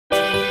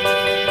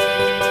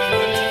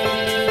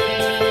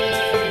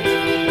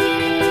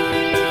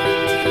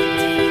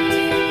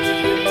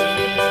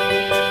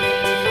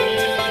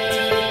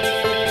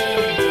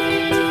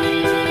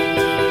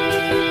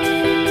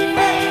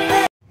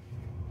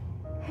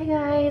Hey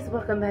guys,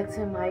 welcome back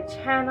to my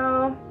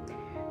channel.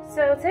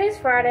 So today's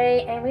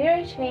Friday and we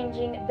are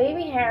changing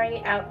baby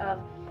Harry out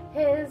of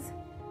his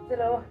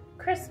little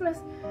Christmas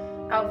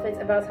outfits.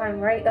 About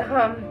time, right?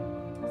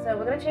 So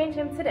we're gonna change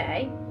him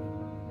today,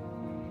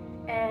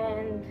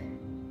 and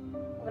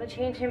we're gonna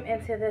change him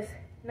into this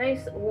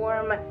nice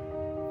warm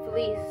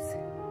fleece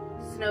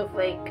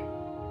snowflake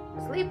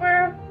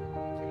sleeper.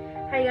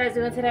 How you guys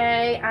doing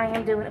today? I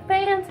am doing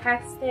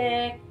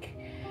fantastic.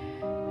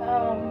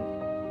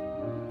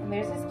 And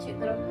there's this cute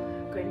little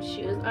Grinch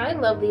shoes. I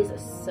love these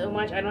so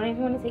much. I don't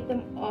even want to take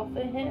them off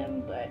of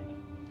him, but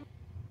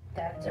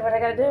that's what I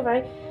gotta do,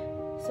 right?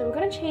 So we're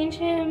gonna change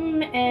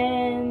him,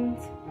 and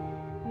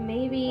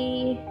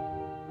maybe,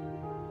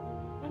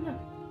 I don't know.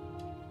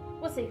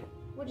 We'll see.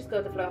 We'll just go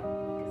with the flow,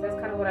 because that's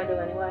kind of what I do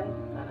anyway.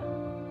 Kind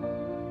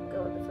of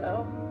go with the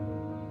flow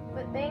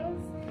with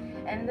things.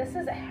 And this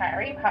is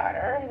Harry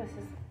Potter. This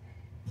is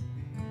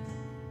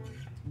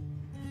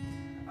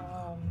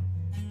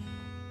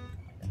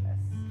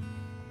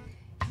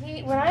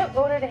when I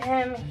ordered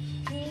him,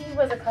 he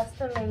was a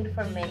custom made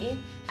for me,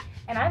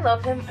 and I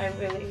love him. I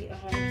really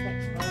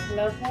 100%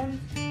 love him.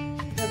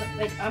 So,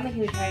 like, I'm a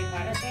huge Harry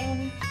Potter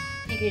fan.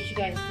 In case you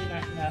guys do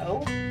not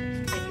know,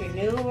 if you're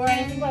new or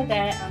anything like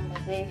that, I'm a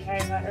big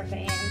Harry Potter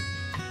fan.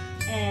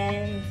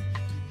 And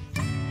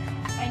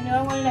I know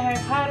I wanted a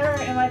Harry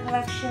Potter in my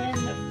collection,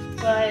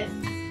 but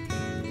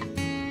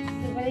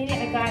the lady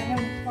I got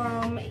him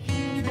from,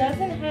 he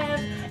doesn't have,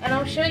 and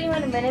I'll show you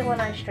in a minute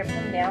when I strip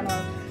him down.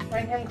 I'll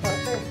bring him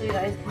closer so you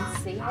guys can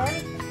see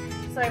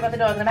him. Sorry about the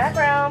dog in the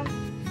background.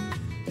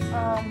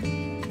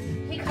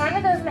 He kind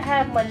of doesn't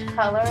have much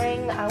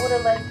coloring. I would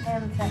have liked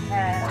him to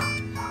have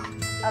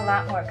a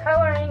lot more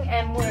coloring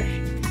and more.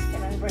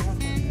 Can I bring him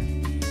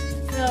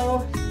closer?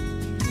 So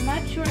I'm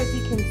not sure if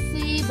you can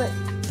see, but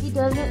he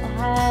doesn't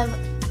have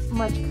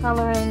much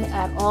coloring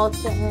at all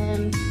to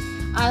him.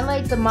 I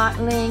like the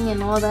mottling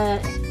and all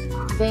that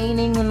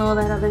veining and all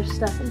that other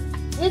stuff.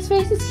 His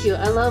face is cute.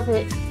 I love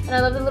it. And I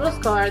love the little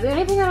scar. The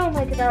only thing I don't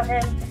like about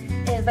him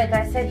is, like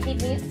I said, he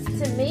needs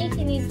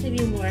to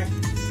be more,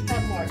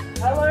 have more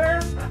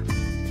color.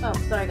 Oh,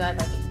 sorry guys,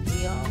 I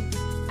need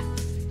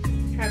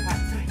the tripod,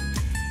 sorry.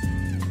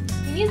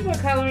 He needs more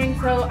coloring,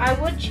 so I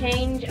would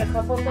change a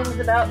couple things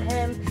about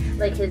him,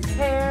 like his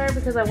hair,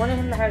 because I wanted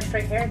him to have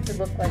straight hair to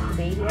look like the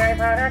baby Harry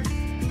Potter,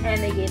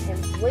 and they gave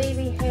him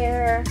wavy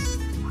hair.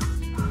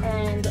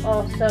 And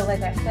also,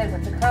 like I said,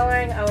 with the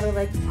coloring, I would have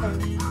liked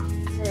him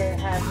to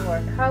have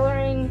more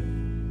coloring.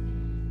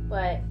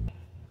 But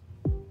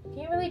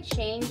can't really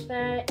change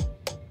that,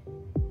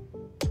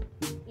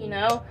 you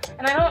know.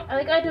 And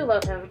I do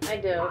love him. I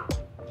do.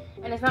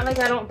 And it's not like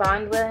I don't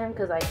bond with him,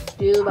 because I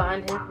do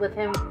bond with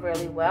him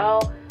really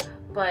well.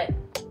 But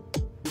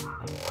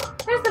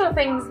there's little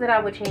things that I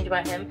would change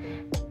about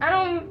him.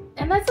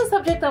 And that's a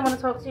subject I want to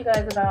talk to you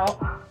guys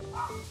about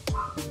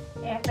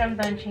after I'm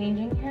done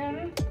changing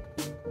him.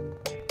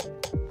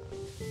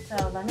 So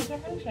let me get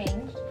him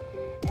changed,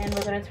 and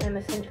we're gonna turn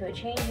this into a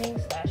changing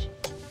 /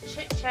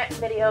 chit chat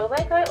video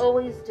like I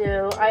always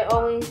do. I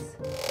always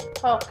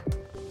talk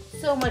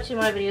so much in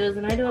my videos,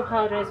 and I do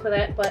apologize for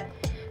that, but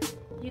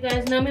you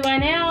guys know me by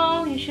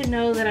now. You should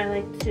know that I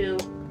like to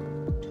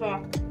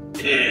talk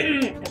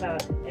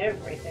about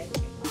everything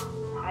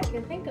I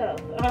can think of.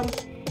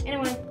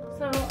 Anyway,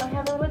 so I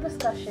have a little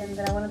discussion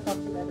that I want to talk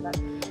to you guys about,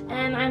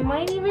 and I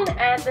might even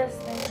add this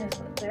thing.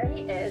 There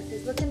he is.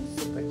 He's looking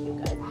super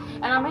cute, guys,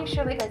 and I'll make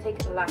sure like I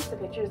take lots of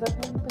pictures of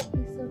him, but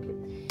he's so cute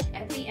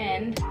at the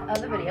end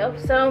of the video.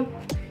 So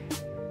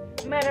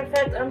matter of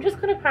fact, I'm just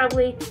gonna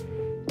probably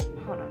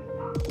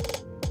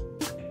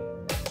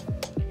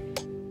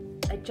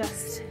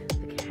adjust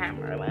the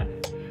camera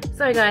one.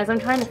 Sorry guys, I'm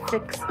trying to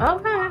fix, oh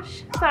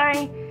gosh,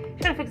 sorry,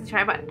 trying to fix the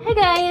tripod. Hey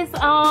guys,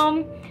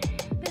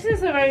 this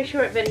is a very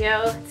short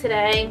video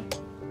today.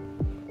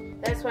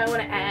 That's why I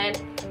want to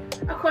add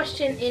a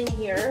question in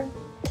here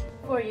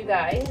for you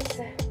guys.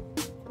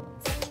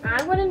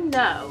 I want to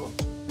know,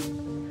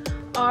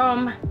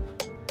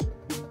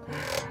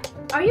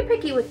 are you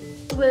picky with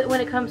when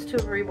it comes to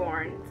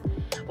Reborns,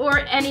 or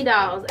any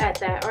dolls at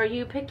that? Are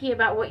you picky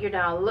about what your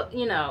doll look,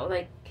 you know,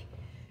 like,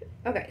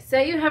 okay,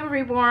 say you have a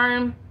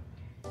Reborn,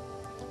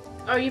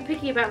 are you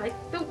picky about like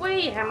the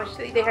weight, how much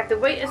they have to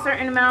weigh a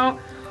certain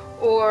amount,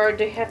 or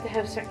do you have to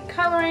have certain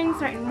coloring,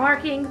 certain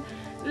markings?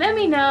 Let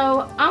me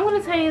know. I'm going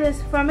to tell you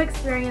this from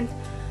experience.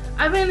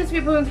 I've been in this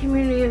Reborn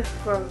community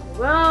for,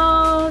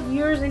 well,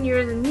 years and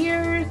years and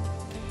years.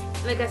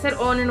 Like I said,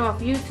 on and off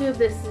YouTube.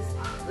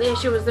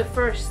 Last year was the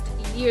first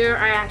year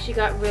I actually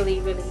got really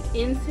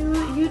into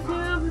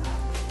YouTube,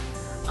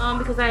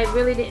 because I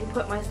really didn't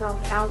put myself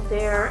out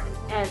there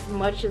as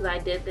much as I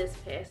did this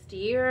past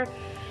year.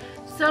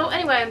 So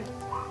anyway,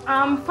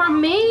 for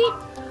me,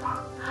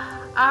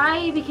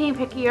 I became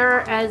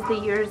pickier as the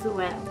years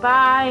went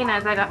by, and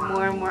as I got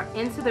more and more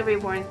into the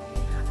Reborns,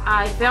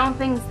 I found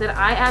things that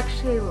I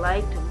actually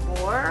liked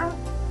more.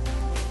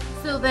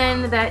 So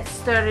then that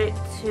started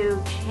to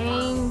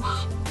change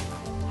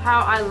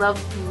how I love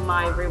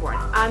my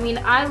Reborns. I mean,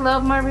 I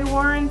love my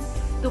Reborns,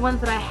 the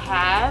ones that I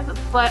have,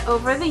 but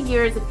over the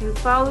years, if you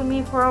followed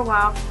me for a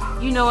while,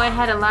 you know I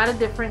had a lot of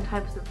different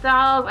types of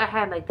dolls. I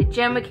had like the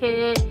Gemma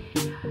kit,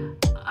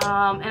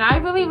 and I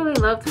really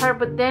loved her,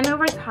 but then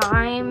over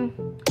time,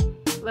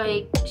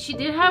 like, she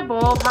did have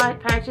ball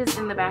patches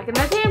in the back, and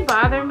that didn't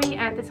bother me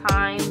at the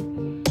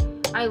time.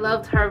 I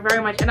loved her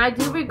very much, and I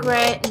do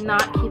regret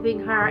not keeping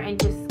her and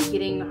just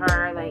getting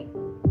her, like,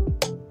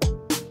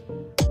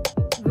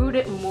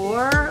 rooted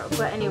more.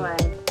 But anyway,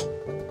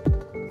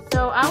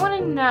 so I want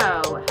to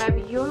know, have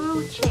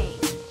you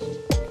changed?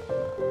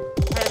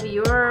 Have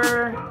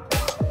your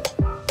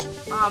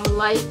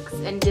likes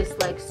and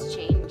dislikes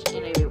changed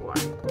in a Reborn?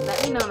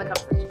 Let me know in the comment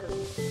section,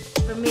 because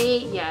for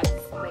me, yes,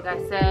 like I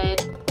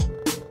said,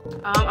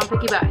 I'm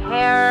picky about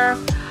hair.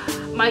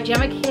 My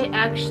Gemma kit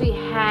actually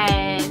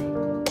had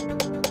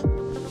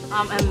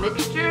a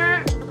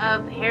mixture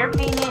of hair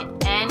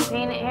painted and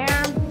painted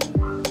hair,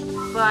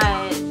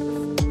 but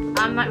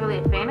I'm not really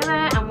a fan of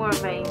that. I'm more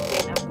of a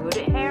fan of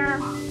rooted hair,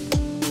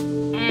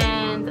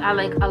 and I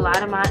like a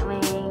lot of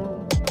modeling,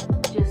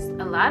 just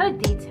a lot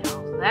of details.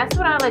 That's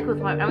what I like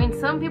with my, I mean,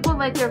 some people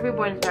like their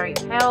Reborns very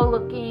pale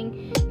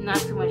looking, not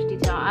too much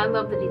detail. I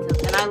love the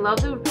details, and I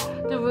love the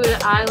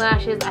rooted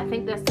eyelashes. I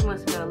think that's the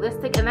most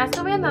realistic, and that's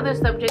gonna be another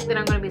subject that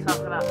I'm gonna be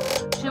talking about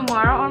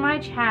tomorrow on my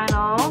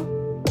channel.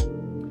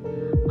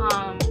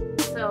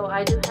 So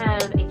I do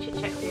have a chit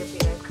chat video for you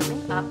guys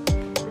coming up.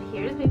 But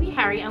here's baby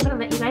Harry. I'm gonna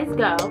let you guys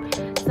go.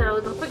 So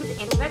don't forget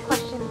to answer that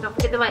question. Don't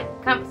forget to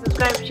like, comment,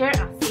 subscribe, share.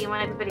 I'll see you in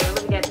my next video.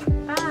 Love you guys.